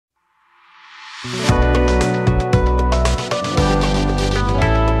Hello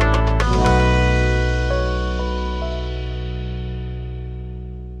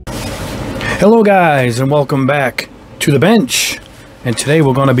guys, and welcome back to the bench. And today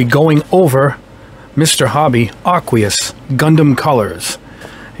we're going to be going over Mr. Hobby Aqueous Gundam colors.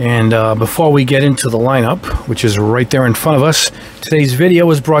 And before we get into the lineup, which is right there in front of us, today's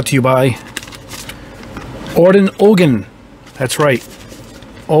video is brought to you by Orden Ogan. That's right,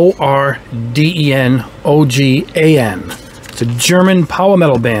 O-R-D-E-N-O-G-A-N. It's a German power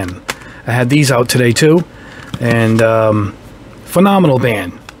metal band. I had these out today too, and phenomenal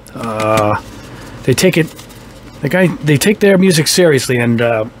band. They take their music seriously, and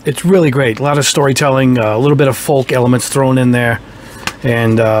it's really great. A lot of storytelling, a little bit of folk elements thrown in there,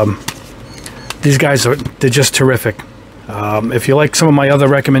 and these guys they're just terrific. If you like some of my other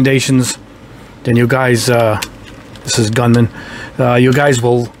recommendations, then you guys, this is Gundam, you guys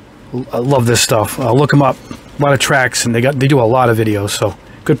will love this stuff. Look them up. A lot of tracks, and they do a lot of videos, so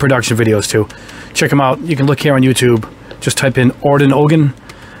good production videos too. Check them out. You can look here on YouTube. Just type in Orden Ogan,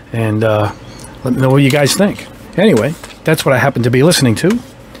 and let me know what you guys think. Anyway, that's what I happen to be listening to.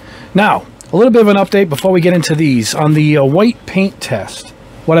 Now, a little bit of an update before we get into these. On the white paint test,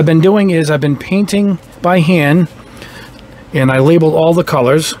 what I've been doing is I've been painting by hand, and I labeled all the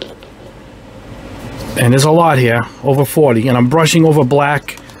colors. And there's a lot here, over 40. And I'm brushing over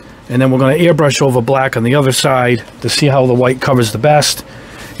black, and then we're going to airbrush over black on the other side to see how the white covers the best.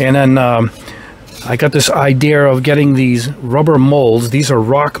 And then I got this idea of getting these rubber molds. These are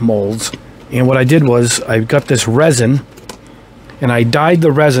rock molds. And what I did was I got this resin, and I dyed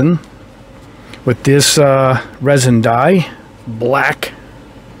the resin with this resin dye, black.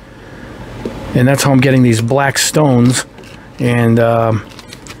 And that's how I'm getting these black stones. And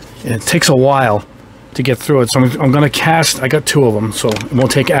it takes a while to get through it. So I'm going to cast, I got 2 of them, so it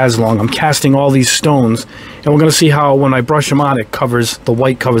won't take as long. I'm casting all these stones, and we're going to see how when I brush them on, it covers, the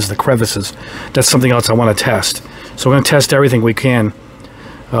white covers the crevices. That's something else I want to test. So we're going to test everything we can.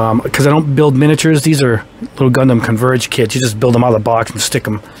 Because I don't build miniatures. These are little Gundam Converge kits. You just build them out of the box and stick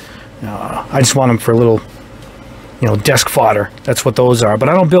them. I just want them for a little, desk fodder. That's what those are. But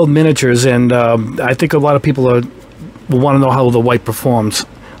I don't build miniatures, and I think a lot of people will want to know how the white performs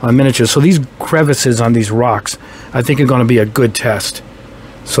on miniatures. So these crevices on these rocks, I think are going to be a good test.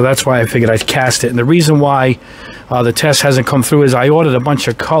 So that's why I figured I'd cast it. And the reason why the test hasn't come through is I ordered a bunch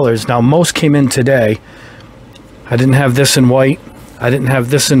of colors. Now, most came in today. I didn't have this in white. I didn't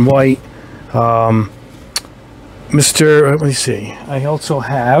have this in white. Let me see. I also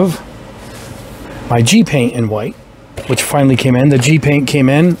have my G-Paint in white, which finally came in. The G-Paint came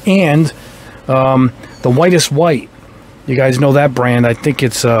in, and the whitest white. You guys know that brand. I think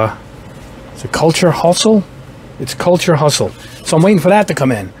it's a Culture Hustle. It's Culture Hustle. So I'm waiting for that to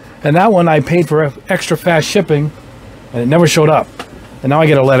come in. And that one I paid for extra fast shipping, and it never showed up. And now I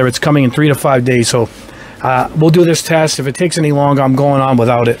get a letter. It's coming in 3 to 5 days. So we'll do this test. If it takes any longer, I'm going on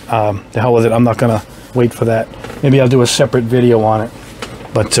without it. The hell with it. I'm not going to wait for that. Maybe I'll do a separate video on it.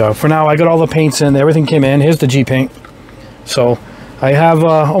 But for now, I got all the paints in. Everything came in. Here's the G-Paint. So I have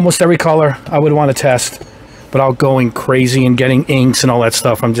almost every color I would want to test without going crazy and getting inks and all that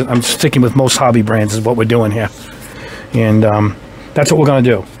stuff. I'm sticking with most hobby brands is what we're doing here. And that's what we're going to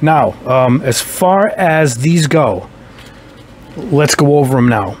do. Now, as far as these go, let's go over them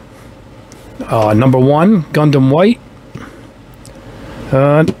now. Number 1, Gundam White.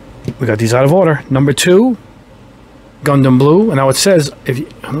 We got these out of order. Number 2, Gundam Blue. And now it says, I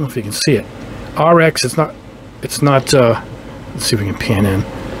don't know if you can see it. RX, it's not, let's see if we can pan in.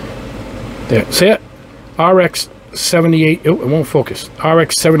 There, see it? RX 78, oh, it won't focus.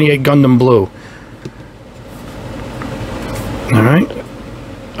 RX 78 Gundam Blue. Alright.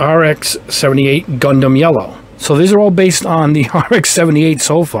 RX 78 Gundam Yellow. So these are all based on the RX 78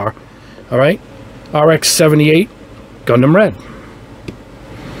 so far. Alright, RX 78 Gundam Red.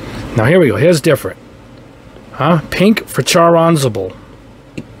 Now here we go, here's different. Pink for Charonzable.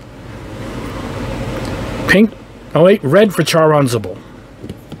 Pink, oh wait, red for Charonzable.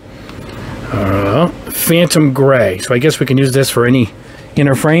 Phantom Gray, so I guess we can use this for any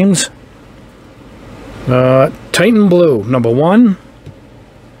inner frames. Titan Blue, number 1.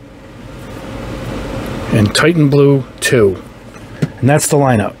 And Titan Blue 2. And that's the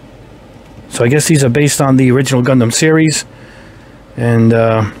lineup. So I guess these are based on the original Gundam series, and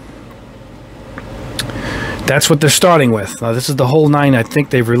that's what they're starting with. Now this is the whole 9 I think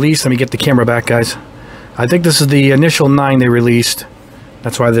they've released. Let me get the camera back, guys. I think this is the initial 9 they released.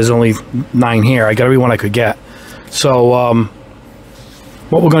 That's why there's only 9 here. I got every one I could get. So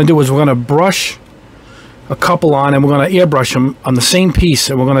what we're going to do is we're going to brush a couple on, and we're going to airbrush them on the same piece,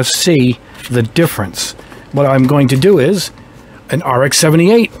 and we're going to see the difference. What I'm going to do is an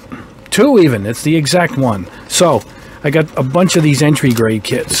RX-78, 2 even, it's the exact one. So I got a bunch of these entry grade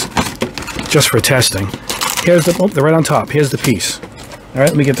kits just for testing. Here's the, oh, they're right on top. Here's the piece. All right,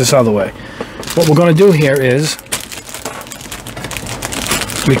 let me get this out of the way. What we're going to do here is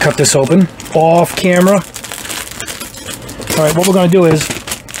we cut this open off camera. All right, what we're going to do is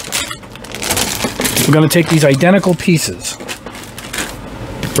we're going to take these identical pieces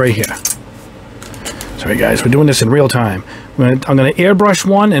right here. Sorry guys, we're doing this in real time. I'm going to airbrush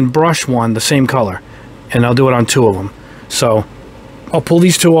one and brush one the same color, and I'll do it on 2 of them. So I'll pull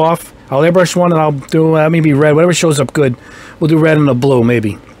these 2 off. I'll airbrush one and I'll do maybe red, whatever shows up good. We'll do red and a blue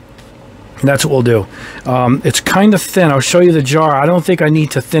maybe. And that's what we'll do. It's kind of thin. I'll show you the jar. I don't think I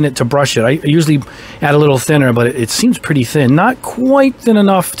need to thin it to brush it. I usually add a little thinner, but it seems pretty thin. Not quite thin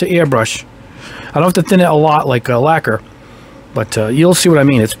enough to airbrush. I don't have to thin it a lot like a lacquer, but you'll see what I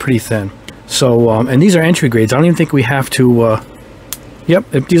mean. It's pretty thin. So, and these are entry grades. I don't even think we have to, yep,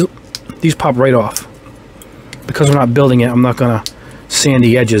 these pop right off. Because we're not building it, I'm not going to sand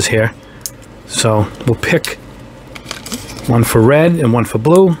the edges here. So, we'll pick one for red and one for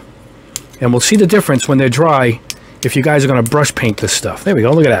blue. And we'll see the difference when they're dry if you guys are going to brush paint this stuff. There we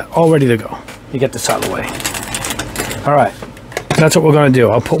go, look at that, all ready to go. You get this out of the way. All right, that's what we're going to do.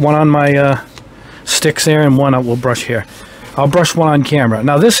 I'll put one on my sticks there and one we'll brush here. I'll brush one on camera.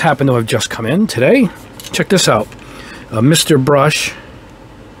 Now this happened to have just come in today. Check this out. Mr. Brush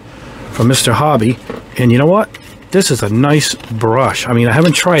from Mr. Hobby. And you know what? This is a nice brush. I mean, I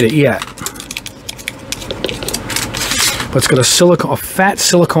haven't tried it yet. But it's got a fat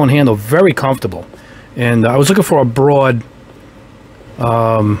silicone handle, very comfortable. And I was looking for a broad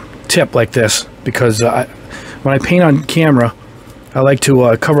tip like this because when I paint on camera, I like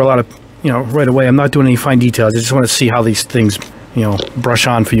to cover a lot of, you know, right away. I'm not doing any fine details. I just want to see how these things, you know, brush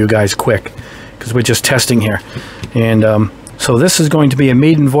on for you guys quick because we're just testing here. And so this is going to be a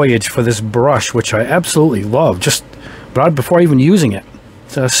maiden voyage for this brush, which I absolutely love, just before even using it.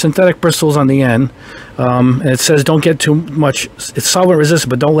 It's synthetic bristles on the end, and it says don't get too much. It's solvent resistant,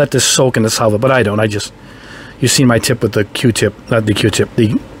 but don't let this soak in the solvent. But I don't. You've seen my tip with the Q-tip, not the Q-tip,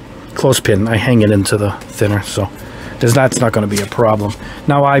 the clothespin. I hang it into the thinner, so that's not going to be a problem.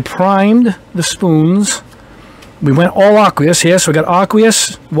 Now I primed the spoons. We went all aqueous here, so we got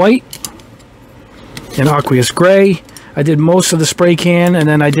aqueous white and aqueous gray. I did most of the spray can, and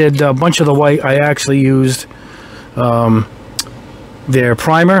then I did a bunch of the white. I actually used their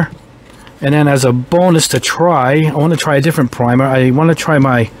primer, and then as a bonus to try, I want to try a different primer. I want to try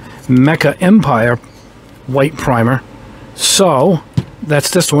my Mecha Empire white primer. So that's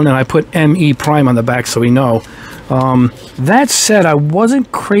this one, and I put ME Prime on the back so we know. That said, I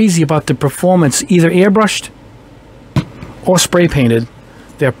wasn't crazy about the performance, either airbrushed or spray painted.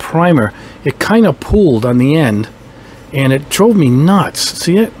 Their primer, it kind of pooled on the end, and it drove me nuts.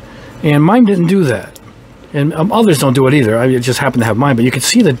 See it? And mine didn't do that. And others don't do it either. I just happen to have mine, but you can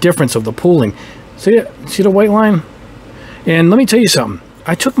see the difference of the pooling. See it? See the white line? And let me tell you something.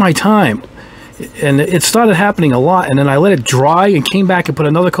 I took my time, and it started happening a lot, and then I let it dry and came back and put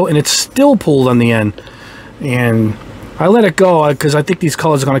another coat, and it still pooled on the end. And I let it go because I think these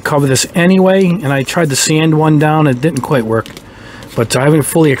colors are going to cover this anyway, and I tried to sand one down. It didn't quite work. But I haven't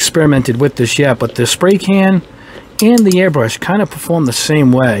fully experimented with this yet. But the spray can and the airbrush kind of perform the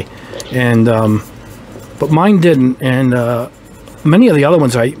same way. And but mine didn't, and many of the other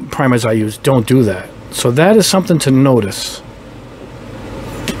primers I use don't do that. So that is something to notice.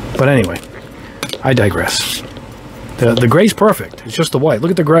 But anyway, I digress. The gray's perfect. It's just the white.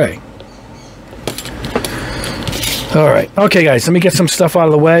 Look at the gray. All right. Okay, guys, let me get some stuff out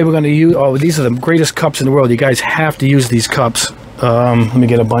of the way. We're going to use... Oh, these are the greatest cups in the world. You guys have to use these cups. Let me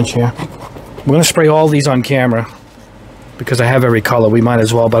get a bunch here. We're going to spray all these on camera because I have every color. We might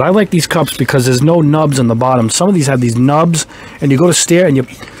as well. But I like these cups because there's no nubs on the bottom. Some of these have these nubs, and you go to stare, and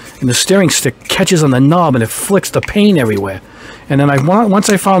the steering stick catches on the nub, and it flicks the paint everywhere. And then once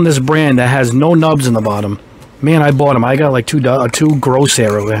I found this brand that has no nubs in the bottom, man, I bought them. I got like two gross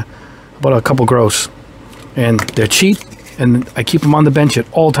there over there. I bought a couple gross. And they're cheap, and I keep them on the bench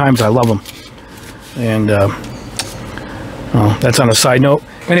at all times. I love them. And well, that's on a side note.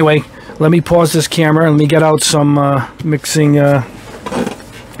 Anyway, let me pause this camera and let me get out some mixing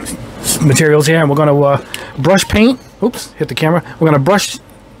materials here, and we're going to brush paint. Oops, hit the camera. We're going to brush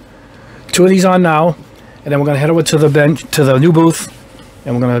 2 of these on now, and then we're going to head over to the bench, to the new booth,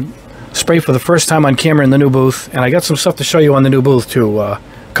 and we're going to spray for the first time on camera in the new booth. And I got some stuff to show you on the new booth too. A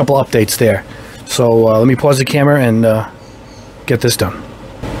couple updates there. So let me pause the camera and get this done.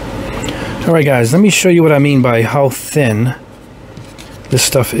 Alright guys, let me show you what I mean by how thin this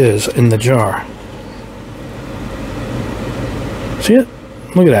stuff is in the jar. See it?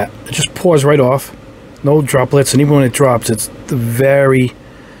 Look at that. It just pours right off. No droplets, and even when it drops, it's the very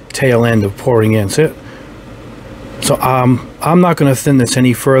tail end of pouring in. See it? So I'm not going to thin this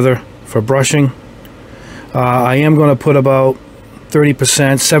any further for brushing. I am going to put about 30%,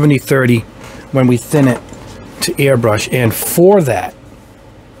 70-30 when we thin it to airbrush. And for that,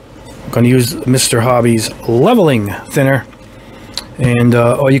 I'm going to use Mr. Hobby's leveling thinner. And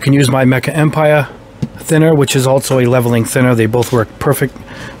or you can use my Mecha Empire thinner, which is also a leveling thinner. They both work perfect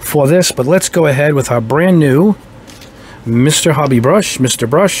for this. But let's go ahead with our brand new Mr. Hobby brush. Mr.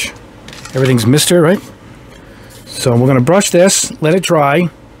 Brush. Everything's Mr., right? So we're going to brush this, let it dry,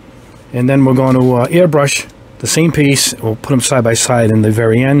 and then we're going to airbrush the same piece. We'll put them side by side in the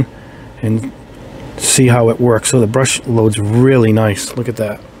very end and see how it works. So the brush loads really nice. Look at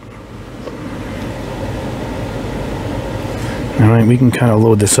that. Alright, we can kind of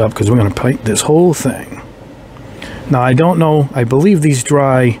load this up because we're going to paint this whole thing. Now, I don't know. I believe these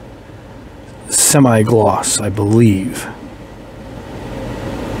dry semi-gloss, I believe.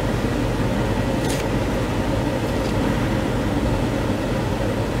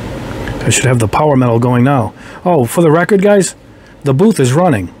 I should have the power metal going now. Oh, for the record, guys, the booth is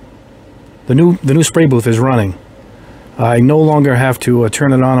running. The new spray booth is running. I no longer have to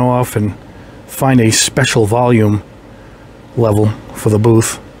turn it on or off and find a special volume level for the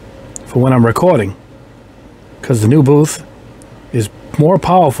booth for when I'm recording, because the new booth is more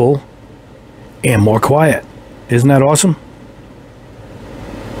powerful and more quiet. Isn't that awesome?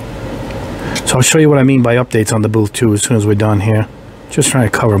 So I'll show you what I mean by updates on the booth too as soon as we're done here. Just trying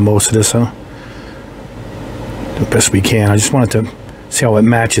to cover most of this, huh? The best we can. I just wanted to see how it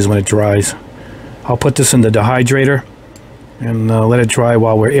matches when it dries. I'll put this in the dehydrator and let it dry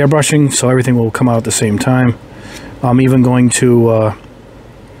while we're airbrushing, so everything will come out at the same time. I'm even going to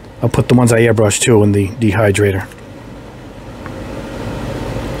I'll put the ones I airbrush too in the dehydrator.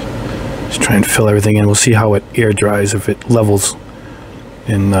 Just try and fill everything in. We'll see how it air dries, if it levels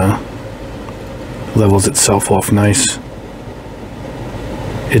and levels itself off nice.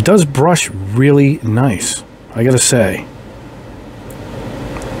 It does brush really nice, I gotta say.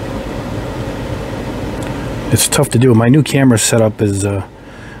 It's tough to do. My new camera setup is a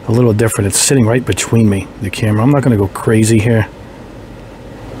little different. It's sitting right between me, the camera. I'm not going to go crazy here,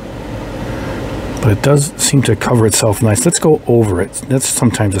 but it does seem to cover itself nice. Let's go over it. That's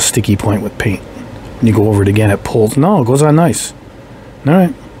sometimes a sticky point with paint. When you go over it again, it pulls. No, it goes on nice. All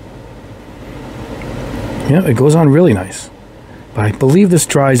right. Yeah, it goes on really nice. But I believe this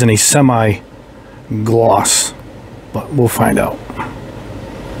dries in a semi-gloss, but we'll find out.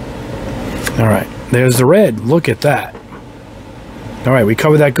 All right, there's the red. Look at that. All right, we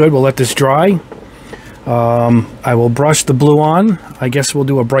covered that good. We'll let this dry. I will brush the blue on. I guess we'll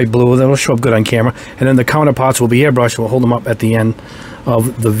do a bright blue. That'll show up good on camera. And then the counterparts will be airbrushed. We'll hold them up at the end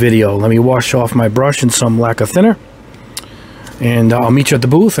of the video. Let me wash off my brush in some lacquer thinner. And I'll meet you at the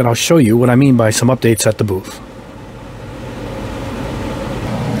booth, and I'll show you what I mean by some updates at the booth.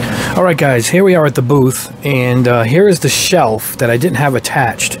 All right, guys, here we are at the booth, and here is the shelf that I didn't have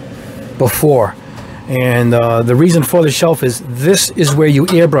attached before. And the reason for the shelf is this is where you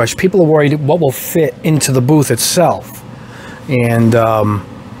airbrush. People are worried what will fit into the booth itself. And I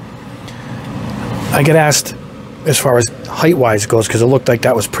get asked as far as height-wise goes, because it looked like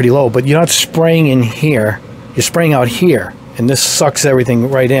that was pretty low. But you're not spraying in here. You're spraying out here. And this sucks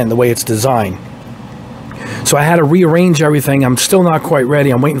everything right in the way it's designed. So I had to rearrange everything. I'm still not quite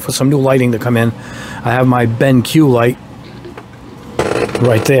ready. I'm waiting for some new lighting to come in. I have my BenQ light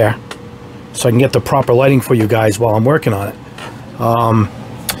right there, so I can get the proper lighting for you guys while I'm working on it.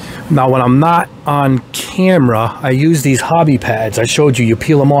 Now, when I'm not on camera, I use these hobby pads. I showed you. You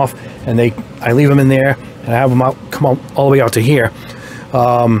peel them off, and I leave them in there, and I have them out, come out all the way out to here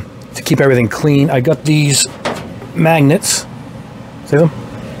to keep everything clean. I got these magnets. See them?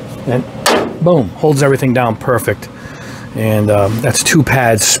 And boom, holds everything down perfect. And that's two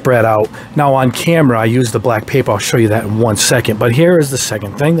pads spread out. Now on camera, I use the black paper. I'll show you that in 1 second. But here is the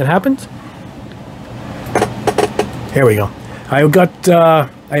second thing that happened. Here we go. I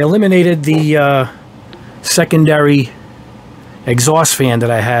eliminated the secondary exhaust fan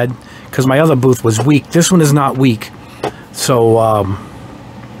that I had because my other booth was weak. This one is not weak. So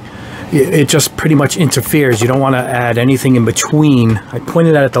it just pretty much interferes. You don't want to add anything in between. I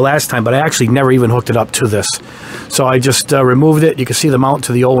pointed at it the last time, but I actually never even hooked it up to this. So I just removed it. You can see the mount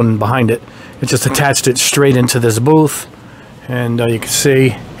to the old one behind it. It just attached it straight into this booth. And you can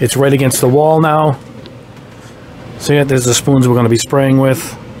see it's right against the wall now. See it? There's the spoons we're going to be spraying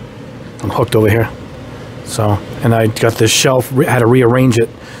with. I'm hooked over here. So, and I got this shelf, had to rearrange it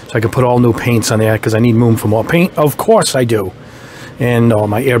so I could put all new paints on there because I need room for more paint. Of course I do. And all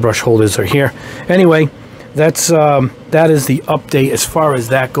my airbrush holders are here. Anyway, that is the update as far as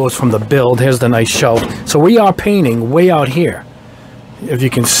that goes from the build. Here's the nice shelf. So we are painting way out here. If you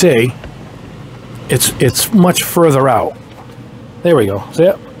can see, it's much further out. There we go. See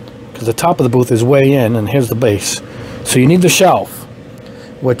it? Because the top of the booth is way in, and here's the base. So you need the shelf,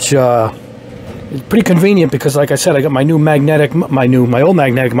 which is pretty convenient because, like I said, I got my new magnetic, my old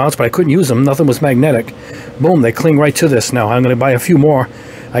magnetic mounts, but I couldn't use them. Nothing was magnetic. Boom, they cling right to this now. I'm going to buy a few more.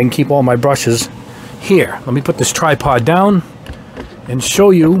 I can keep all my brushes here. Let me put this tripod down and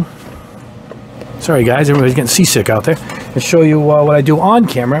show you. Sorry guys, everybody's getting seasick out there. And show you what I do on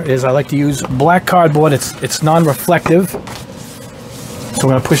camera is I like to use black cardboard. It's non-reflective. So I'm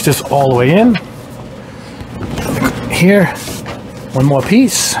going to push this all the way in. Here, one more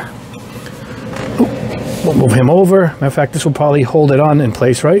piece. We'll move him over. Matter of fact, this will probably hold it on in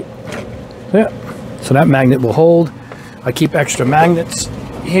place, right? Yeah. So that magnet will hold. I keep extra magnets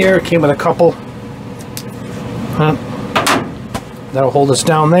here. It came with a couple. That'll hold us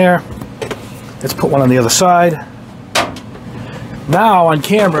down there. Let's put one on the other side. Now on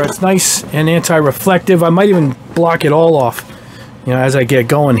camera, it's nice and anti-reflective. I might even block it all off, you know, as I get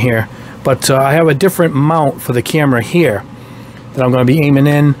going here. But I have a different mount for the camera here that I'm going to be aiming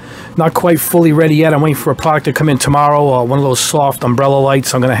in. Not quite fully ready yet. I'm waiting for a product to come in tomorrow. One of those soft umbrella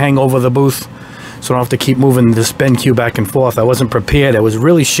lights I'm going to hang over the booth so I don't have to keep moving this BenQ back and forth. I wasn't prepared. It was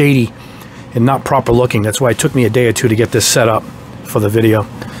really shady and not proper looking. That's why it took me a day or two to get this set up for the video.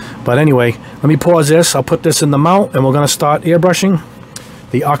 But anyway, let me pause this. I'll put this in the mount and we're going to start airbrushing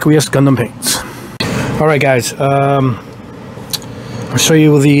the Aqueous Gundam paints. Alright guys, I'll show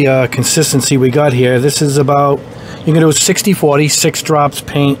you the consistency we got here. This is about, you can do 60-40, 6 drops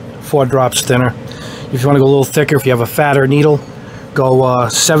paint, 4 drops thinner. If you want to go a little thicker, if you have a fatter needle, go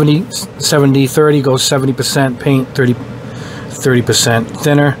 70-30, go 70% paint, 30%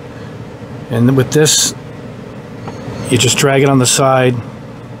 thinner. And with this, you just drag it on the side,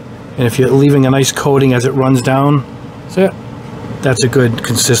 and if you're leaving a nice coating as it runs down, that's a good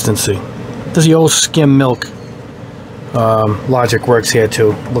consistency. This is the old skim milk. Logic works here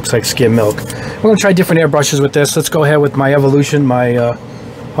too. Looks like skim milk. We're going to try different airbrushes with this. Let's go ahead with my Evolution, my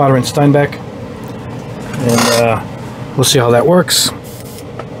Potter and Steinbeck, and we'll see how that works.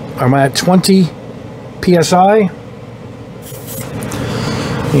 I'm at 20 psi,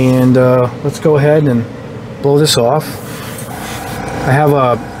 and let's go ahead and blow this off. I have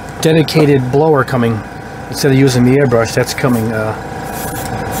a dedicated blower coming instead of using the airbrush. That's coming in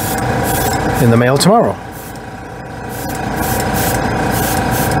the mail tomorrow.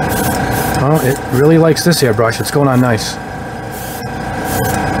 Oh, it really likes this airbrush. It's going on nice.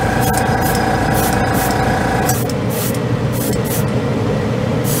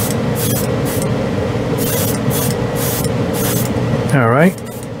 All right.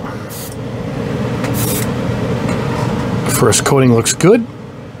 First coating looks good.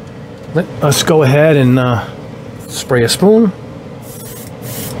 Let us go ahead and spray a spoon.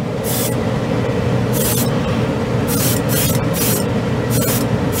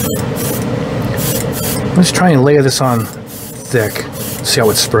 Let's try and layer this on thick. See how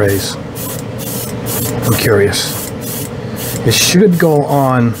it sprays. I'm curious. It should go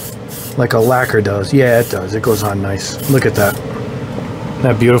on like a lacquer does. Yeah, it does. It goes on nice. Look at that. Isn't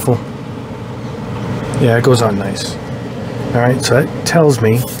that beautiful? Yeah, it goes on nice. Alright, so that tells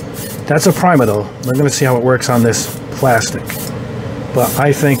me that's a primer though. We're going to see how it works on this plastic. But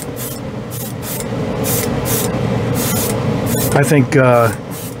I think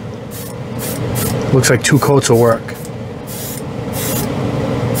looks like 2 coats will work.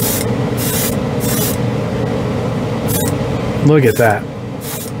 Look at that.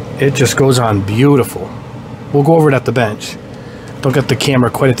 It just goes on beautiful. We'll go over it at the bench. Don't get the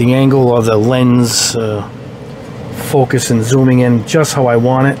camera quite at the angle or the lens focus and zooming in just how I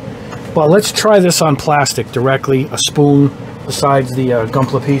want it. But let's try this on plastic directly. A spoon besides the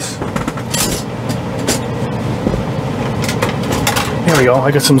Gunpla piece. Here we go.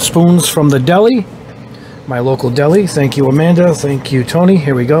 I got some spoons from the deli. My local deli. Thank you, Amanda. Thank you, Tony.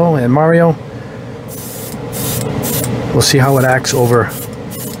 Here we go. And Mario. We'll see how it acts over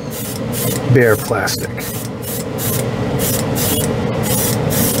bare plastic.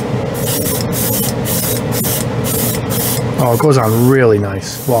 Oh, it goes on really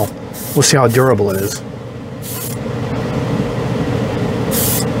nice. Well, we'll see how durable it is.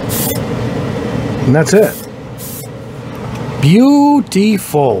 And that's it.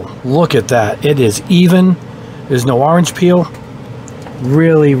 Beautiful. Look at that. It is even. There's no orange peel.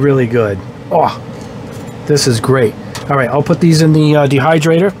 Really, really good. Oh, this is great. All right, I'll put these in the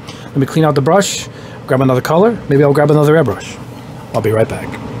dehydrator. Let me clean out the brush, grab another color. Maybe I'll grab another airbrush. I'll be right back.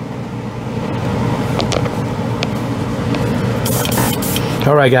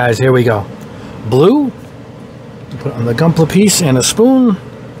 All right, guys, here we go. Blue. Put on the Gunpla piece and a spoon.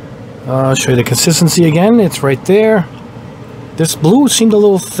 I'll show you the consistency again. It's right there. This blue seemed a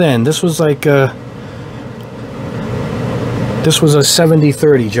little thin. This was like this was a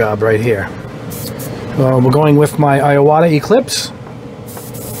 70-30 job right here. We're going with my Iowata Eclipse.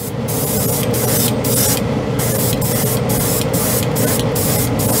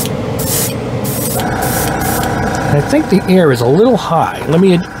 I think the air is a little high. Let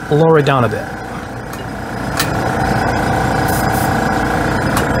me lower it down a bit.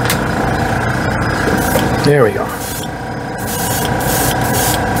 There we go.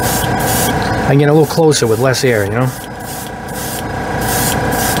 I can get a little closer with less air, you know?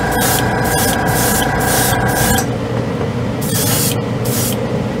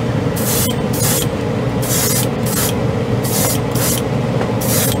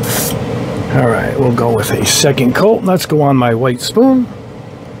 Alright, we'll go with a second coat. Let's go on my white spoon.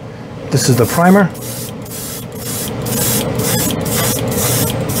 This is the primer.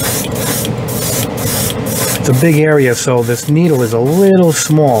 It's a big area, so this needle is a little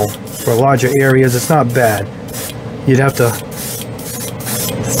small for larger areas. It's not bad. You'd have to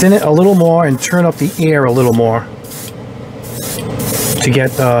thin it a little more and turn up the air a little more to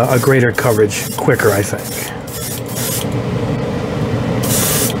get a greater coverage quicker, I think.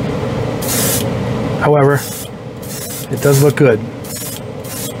 However, it does look good.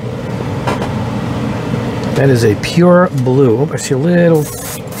 That is a pure blue. Oh, I see a little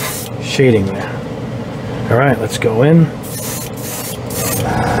shading there. All right, let's go in.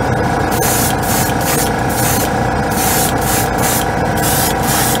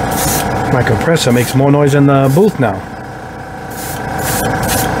 My compressor makes more noise in the booth now.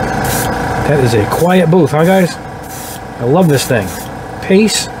 That is a quiet booth, huh, guys? I love this thing.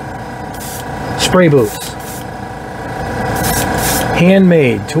 Pace spray booths.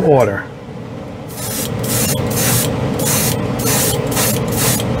 Handmade to order.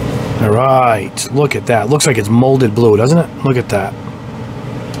 Alright, look at that. Looks like it's molded blue, doesn't it? Look at that.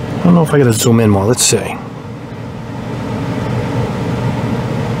 I don't know if I gotta zoom in more. Let's see.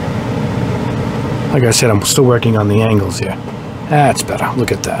 Like I said, I'm still working on the angles here. That's better.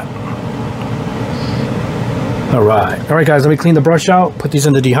 Look at that. Alright, guys, let me clean the brush out, put these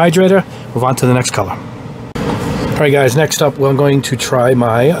in the dehydrator, move on to the next color. Alright, guys, next up, we're going to try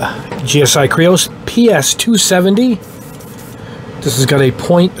my GSI Aqueous PS270. This has got a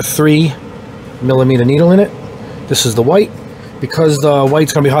 0.3 millimeter needle in it. This is the white. Because the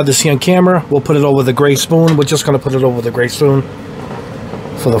white's going to be hard to see on camera, we'll put it over the gray spoon. We're just going to put it over the gray spoon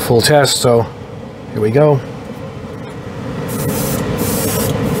for the full test. So, here we go.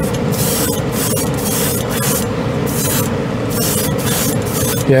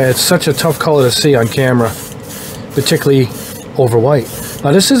 Yeah, it's such a tough color to see on camera, particularly over white.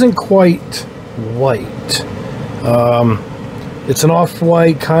 Now, this isn't quite white. It's an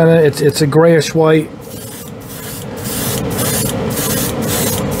off-white kind of. It's a grayish white.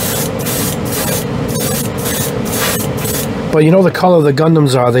 But you know the color the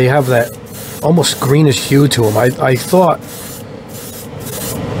Gundams are, they have that almost greenish hue to them. I thought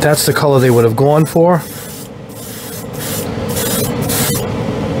that's the color they would have gone for.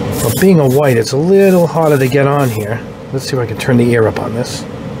 But being a white, it's a little harder to get on here. Let's see if I can turn the air up on this.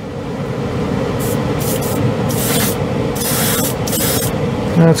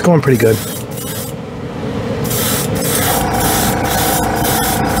 It's going pretty good.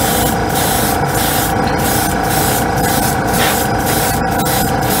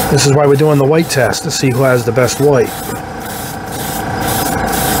 This is why we're doing the white test, to see who has the best white.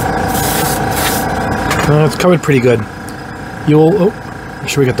 It's covered pretty good. Make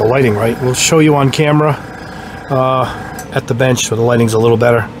sure we get the lighting right. We'll show you on camera at the bench so the lighting's a little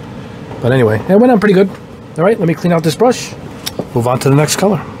better. But anyway, it went on pretty good. All right, let me clean out this brush. Move on to the next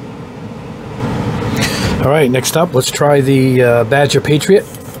color. All right, next up, let's try the Badger Patriot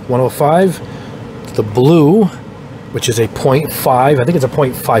 105. The blue, which is a 0.5, I think it's a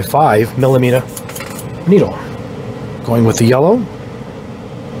 0.55 millimeter needle. Going with the yellow.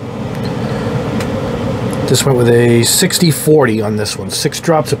 This went with a 60-40 on this one. 6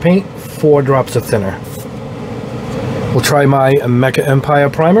 drops of paint, 4 drops of thinner. We'll try my Mecha Empire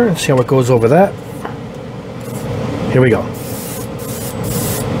primer and see how it goes over that. Here we go.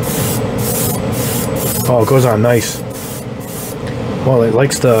 Oh, it goes on nice. Well, it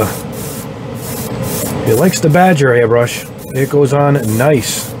likes the Badger airbrush. It goes on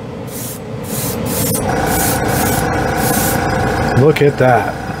nice. Look at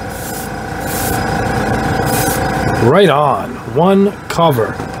that. Right on. One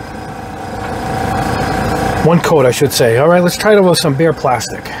cover. One coat, I should say. All right, let's try it over with some bare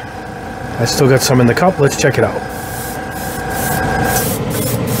plastic. I still got some in the cup. Let's check it out.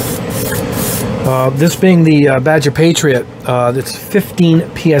 This being the Badger Patriot, it's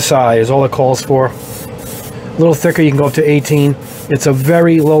 15 PSI is all it calls for. A little thicker, you can go up to 18. It's a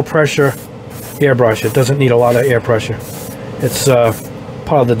very low pressure airbrush. It doesn't need a lot of air pressure. It's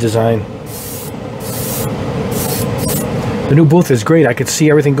part of the design. The new booth is great. I could see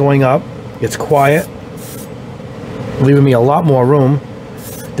everything going up. It's quiet, leaving me a lot more room.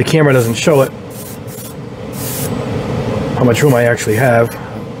 The camera doesn't show it, how much room I actually have.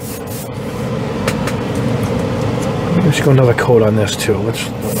 Let's go another coat on this too. Let's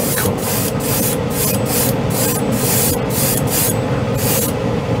go another coat.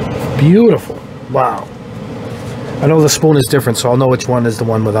 Beautiful. Wow. I know the spoon is different, so I'll know which one is the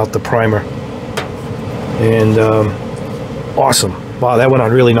one without the primer. And awesome. Wow, that went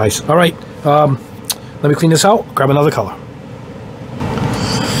on really nice. All right, let me clean this out, grab another color.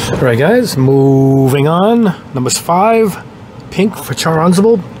 All right, guys, moving on. Numbers 5, pink for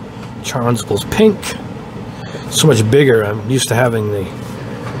Charonzable. Charonzable's pink. So much bigger. I'm used to having the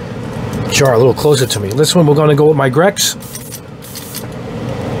jar a little closer to me. This one we're going to go with my Grex.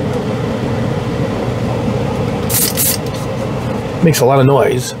 Makes a lot of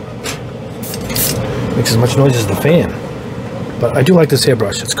noise. Makes as much noise as the fan. But I do like this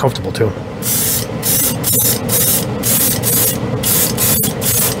hairbrush. It's comfortable too.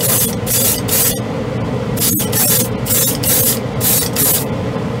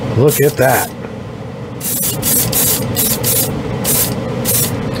 Look at that.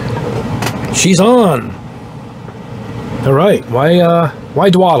 She's on. All right. Why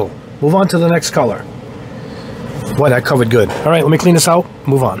dawdle? Move on to the next color. Boy, that covered good. All right, let me clean this out.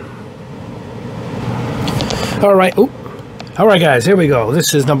 Move on. All right. Oop. All right, guys. Here we go.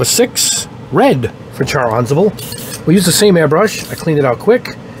 This is number 6, red for Charonzable. We used the same airbrush. I cleaned it out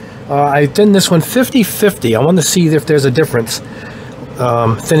quick. I thinned this one 50-50. I want to see if there's a difference.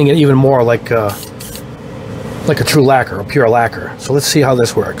 Thinning it even more like a true lacquer, a pure lacquer. So let's see how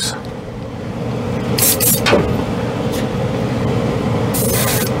this works.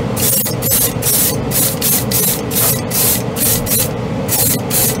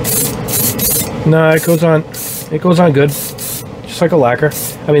 No, it goes on good, just like a lacquer.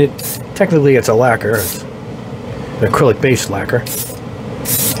 I mean, technically it's a lacquer. It's an acrylic-based lacquer.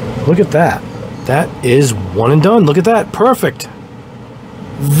 Look at that. That is one and done. Look at that. Perfect.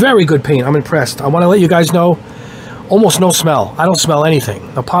 Very good paint. I'm impressed. I want to let you guys know, almost no smell. I don't smell anything.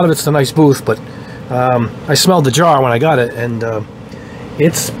 Now, part of it's the nice booth, but I smelled the jar when I got it, and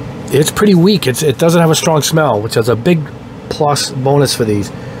it's pretty weak. It doesn't have a strong smell, which is a big plus bonus for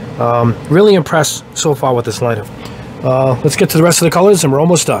these. Really impressed so far with this lineup. Let's get to the rest of the colors and we're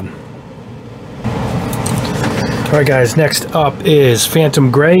almost done. Alright guys, next up is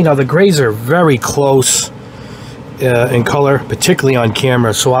Phantom Gray. Now the grays are very close in color, particularly on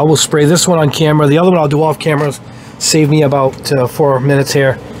camera, so I will spray this one on camera. The other one I'll do off camera. Save me about 4 minutes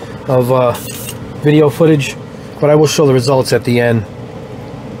here of video footage, but I will show the results at the end.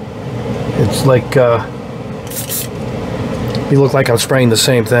 It's like you look like I'm spraying the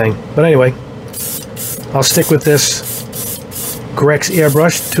same thing. But anyway, I'll stick with this Grex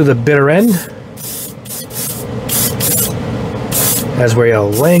airbrush to the bitter end as we're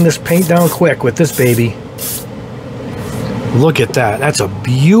laying this paint down quick with this baby. Look at that. That's a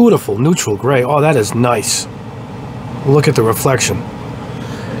beautiful neutral gray. Oh, that is nice. Look at the reflection.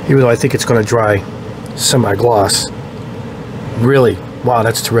 Even though I think it's going to dry semi-gloss. Really, wow,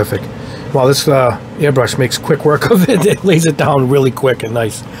 that's terrific. Wow, this airbrush makes quick work of it. It lays it down really quick and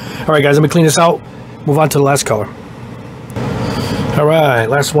nice. All right, guys, let me clean this out. Move on to the last color. All right,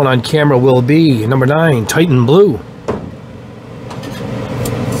 last one on camera will be number 9, Titan Blue.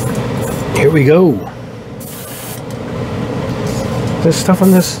 Here we go. There's stuff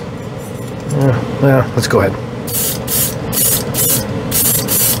on this? Yeah, let's go ahead.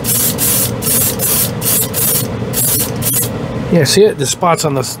 Yeah, see it? The spots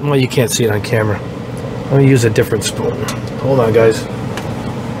on the... Well, you can't see it on camera. Let me use a different spoon. Hold on, guys.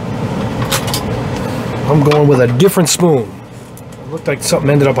 I'm going with a different spoon. It looked like something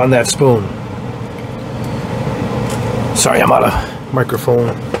ended up on that spoon. Sorry, I'm out of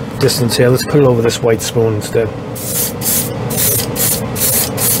microphone distance here. Let's put it over this white spoon instead.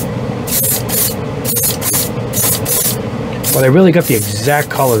 Well, I really got the exact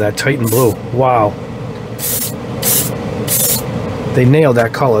color, that Titan Blue. Wow. They nailed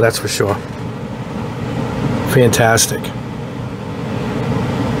that color, that's for sure. Fantastic.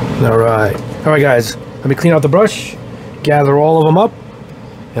 Alright. Alright guys, let me clean out the brush, gather all of them up,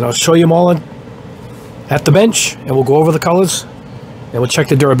 and I'll show you them all at the bench, and we'll go over the colors, and we'll check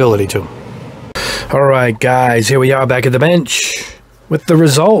the durability too. Alright guys, here we are back at the bench with the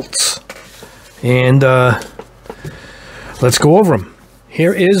results. And let's go over them.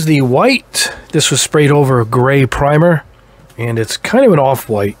 Here is the white. This was sprayed over a gray primer, and it's kind of an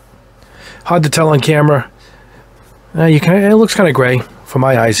off-white. Hard to tell on camera. It looks kind of gray for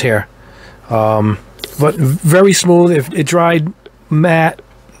my eyes here. But very smooth. It dried matte.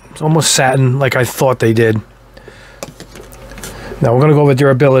 It's almost satin like I thought they did. Now we're going to go over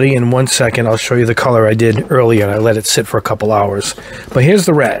durability in 1 second. I'll show you the color I did earlier, and I let it sit for a couple hours. But here's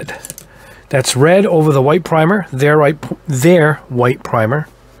the red. That's red over the white primer, their white primer,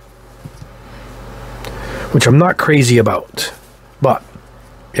 which I'm not crazy about, but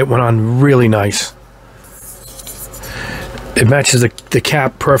it went on really nice. It matches the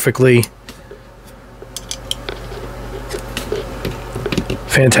cap perfectly.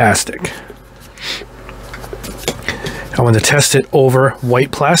 Fantastic. I want to test it over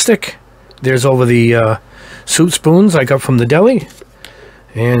white plastic. There's over the soup spoons I got from the deli,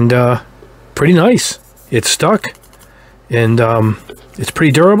 and pretty nice. It's stuck, and it's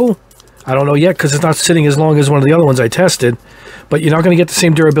pretty durable. I don't know yet because it's not sitting as long as one of the other ones I tested, but you're not going to get the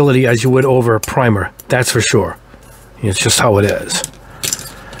same durability as you would over primer, that's for sure. It's just how it is.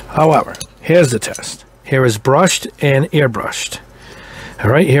 However, here's the test. Here is brushed and airbrushed.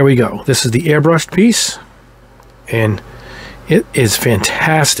 Alright, here we go. This is the airbrushed piece, and it is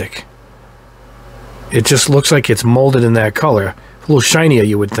fantastic. It just looks like it's molded in that color. A little shinier,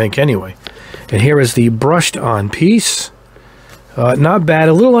 you would think, anyway. And here is the brushed on piece. Not bad,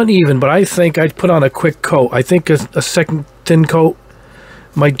 a little uneven, but I think I'd put on a quick coat. I think a second thin coat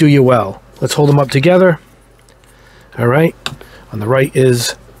might do you well. Let's hold them up together. Alright, on the right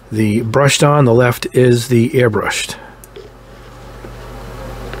is the brushed on, the left is the airbrushed.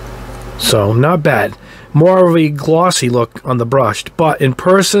 So, not bad. More of a glossy look on the brushed, but in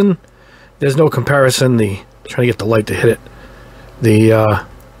person, there's no comparison. Trying to get the light to hit it. The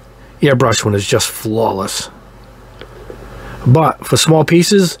airbrush one is just flawless. But for small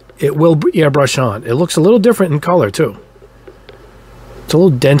pieces, it will airbrush on. It looks a little different in color too. It's a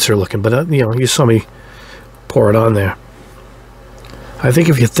little denser looking, but you know, you saw me pour it on there. I think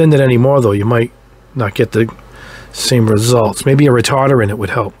if you thinned it any more though, you might not get the same results. Maybe a retarder in it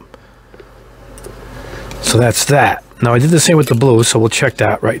would help. So that's that. Now I did the same with the blue, so we'll check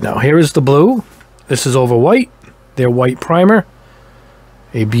that right now. Here is the blue. This is over white. Their white primer.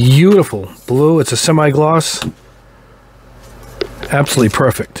 A beautiful blue. It's a semi-gloss. Absolutely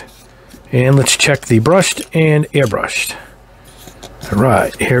perfect. And let's check the brushed and airbrushed.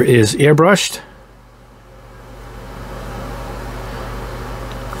 Alright, here is airbrushed.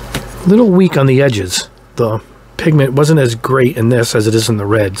 A little weak on the edges. The pigment wasn't as great in this as it is in the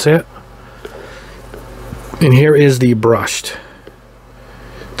red. See it? And here is the brushed.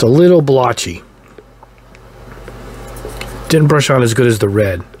 It's a little blotchy. Didn't brush on as good as the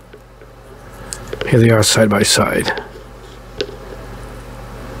red. Here they are side by side.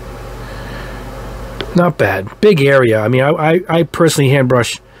 Not bad. Big area. I mean, I personally hand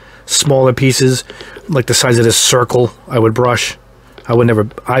brush smaller pieces, like the size of this circle. I would brush.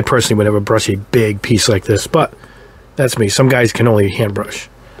 I personally would never brush a big piece like this, but that's me. Some guys can only hand brush.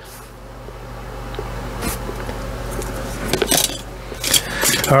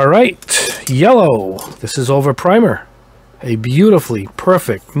 All right, yellow. This is over primer. A beautifully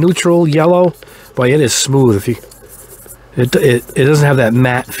perfect neutral yellow. Boy, it is smooth. If you, it doesn't have that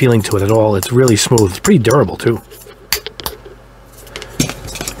matte feeling to it at all. It's really smooth. It's pretty durable too.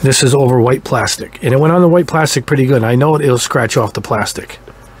 This is over white plastic, and it went on the white plastic pretty good. I know it'll scratch off the plastic.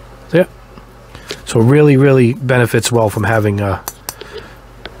 Yeah. So really, really benefits well from having a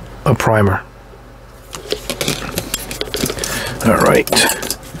primer. All right.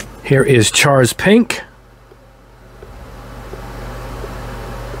 Here is Char's Pink.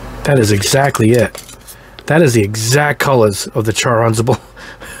 That is exactly it. That is the exact colors of the Charonzable.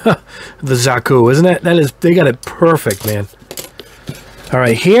 The Zaku, isn't it? They got it perfect, man.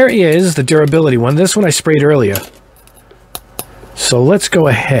 Alright, here is the durability one. This one I sprayed earlier. So let's go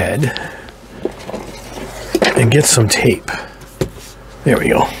ahead and get some tape. There we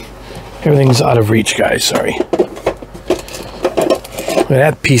go. Everything's out of reach, guys. Sorry. Look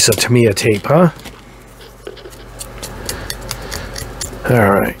at that piece of Tamiya tape, huh?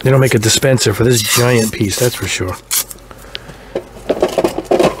 Alright, they don't make a dispenser for this giant piece, that's for sure.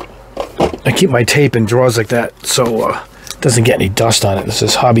 I keep my tape in drawers like that so doesn't get any dust on it. This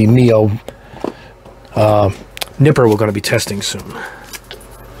is Hobby Mio nipper we're going to be testing soon.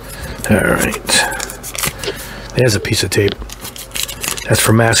 Alright. There's a piece of tape. That's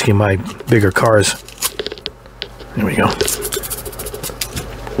for masking my bigger cars. There we go.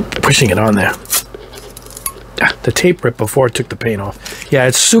 Pushing it on there. Ah, the tape ripped before it took the paint off. Yeah,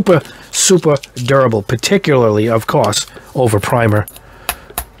 it's super, super durable, particularly, of course, over primer.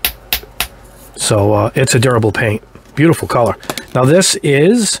 So it's a durable paint. Beautiful color. Now this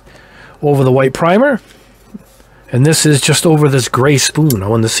is over the white primer, and this is just over this gray spoon. I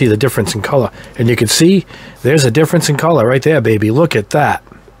wanted to see the difference in color. And you can see there's a difference in color right there, baby. Look at that.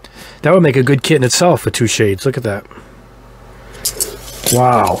 That would make a good kit in itself for 2 shades. Look at that.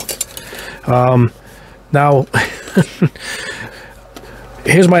 Wow. Now,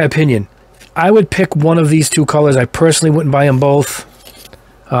 here's my opinion. I would pick one of these 2 colors. I personally wouldn't buy them both.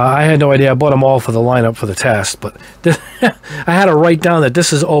 I had no idea. I bought them all for the lineup for the test. But I had to write down that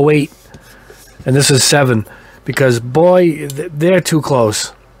this is 08 and this is 7. Because, boy, they're too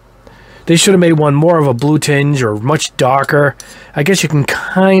close. They should have made one more of a blue tinge or much darker. I guess you can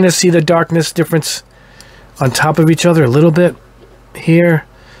kind of see the darkness difference on top of each other a little bit here.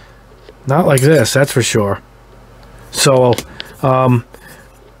 Not like this, that's for sure. So,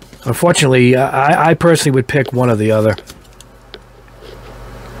 unfortunately, I personally would pick one or the other.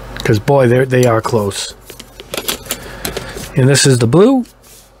 Because, boy, they are close. And this is the blue.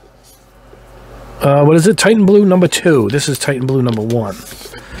 What is it? Titan Blue number 2. This is Titan Blue number 1.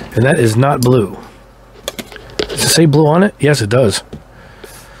 And that is not blue. Does it say blue on it? Yes, it does.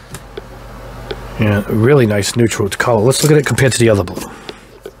 Yeah, really nice neutral color. Let's look at it compared to the other blue.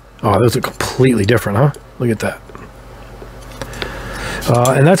 Oh, those are completely different, huh? Look at that.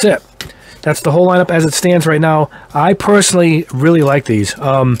 And that's it. That's the whole lineup as it stands right now. I personally really like these.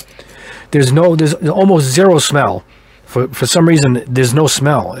 There's almost zero smell. For some reason, there's no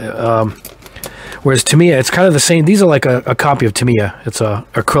smell. Whereas Tamiya, it's kind of the same. These are like a copy of Tamiya. It's a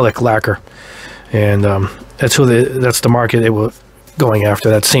acrylic lacquer, and that's the market they were going after.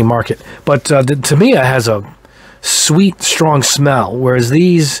 That same market. But the Tamiya has a sweet, strong smell, whereas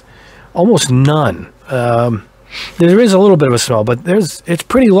these almost none. There is a little bit of a smell, but it's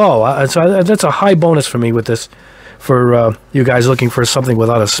pretty low. So that's a high bonus for me with this. For you guys looking for something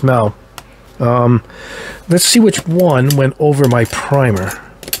without a smell. Let's see which one went over my primer.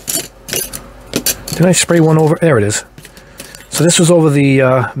 Did I spray one over? There it is. So this was over the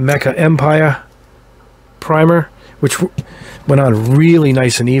Mecha Empire primer, which went on really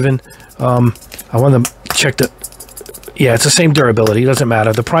nice and even. I wanted to check that. Yeah, it's the same durability. It doesn't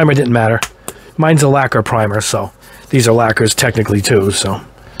matter. The primer didn't matter. Mine's a lacquer primer, so these are lacquers technically too. So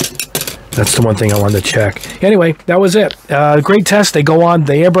that's the one thing I wanted to check. Anyway, that was it. Great test. They go on.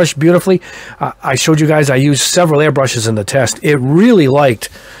 They airbrush beautifully. I showed you guys I used several airbrushes in the test. It really liked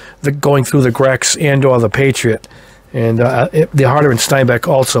going through the Grex and or the Patriot, and the Harder and Steinbeck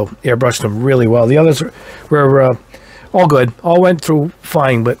also airbrushed them really well. The others were all good, all went through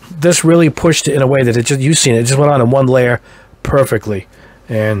fine, but this really pushed it in a way that you've seen it just went on in one layer perfectly.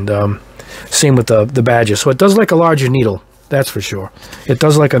 And same with the badges. So it does like a larger needle, that's for sure. It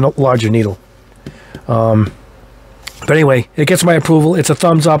does like a larger needle. But anyway, it gets my approval. It's a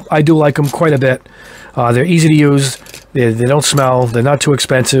thumbs up. I do like them quite a bit. They're easy to use. They don't smell. They're not too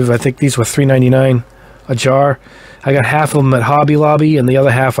expensive. I think these were $3.99 a jar. I got half of them at Hobby Lobby, and the other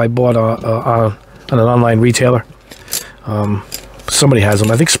half I bought on an online retailer. Somebody has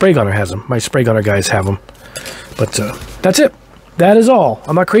them. I think Spray Gunner has them. My Spray Gunner guys have them. But that's it. That is all.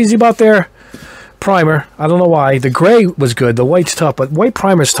 I'm not crazy about their primer. I don't know why. The gray was good. The white's tough, but white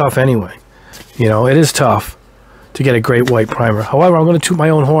primer's tough anyway. You know, it is tough to get a great white primer. However, I'm going to toot my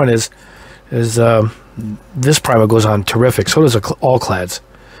own horn is this primer goes on terrific. So does All-Clads.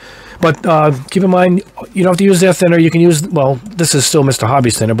 But keep in mind, you don't have to use their thinner. You can use, well, this is still Mr.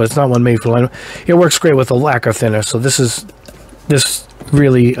 Hobby's thinner, but it's not one made for line. It works great with a lacquer thinner. So this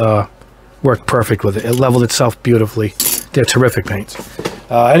really worked perfect with it. It leveled itself beautifully. They're terrific paints.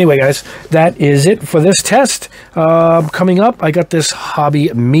 Anyway, guys, that is it for this test. Coming up, I got this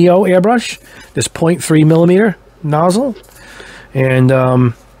Hobby Mio airbrush, this 0.3 millimeter nozzle, and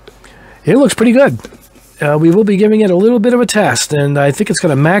it looks pretty good. We will be giving it a little bit of a test, and I think it's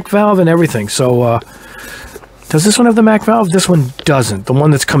got a MAC valve and everything. So, does this one have the MAC valve? This one doesn't. The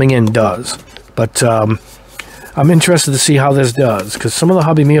one that's coming in does. But I'm interested to see how this does, because some of the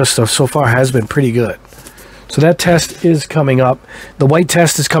Hobby Mio stuff so far has been pretty good. So that test is coming up. The white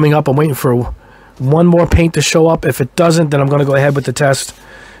test is coming up. I'm waiting for one more paint to show up. If it doesn't, then I'm going to go ahead with the test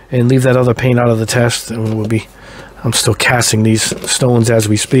and leave that other paint out of the test. And I'm still casting these stones as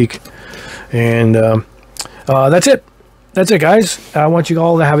we speak. And that's it. that's it, guys. I want you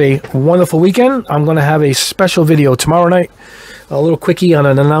all to have a wonderful weekend. I'm going to have a special video tomorrow night, a little quickie on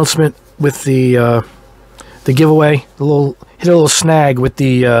an announcement with the giveaway. Hit a little snag with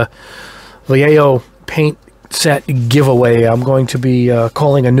the Vallejo paint set giveaway. I'm going to be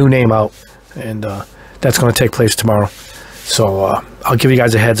calling a new name out, and that's going to take place tomorrow. So I'll give you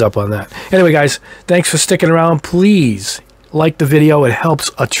guys a heads up on that. Anyway, guys, thanks for sticking around. Please like the video. It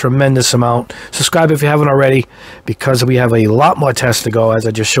helps a tremendous amount. Subscribe if you haven't already, because we have a lot more tests to go, as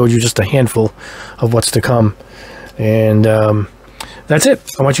I just showed you just a handful of what's to come. And that's it.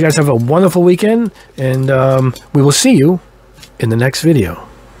 I want you guys to have a wonderful weekend, and we will see you in the next video.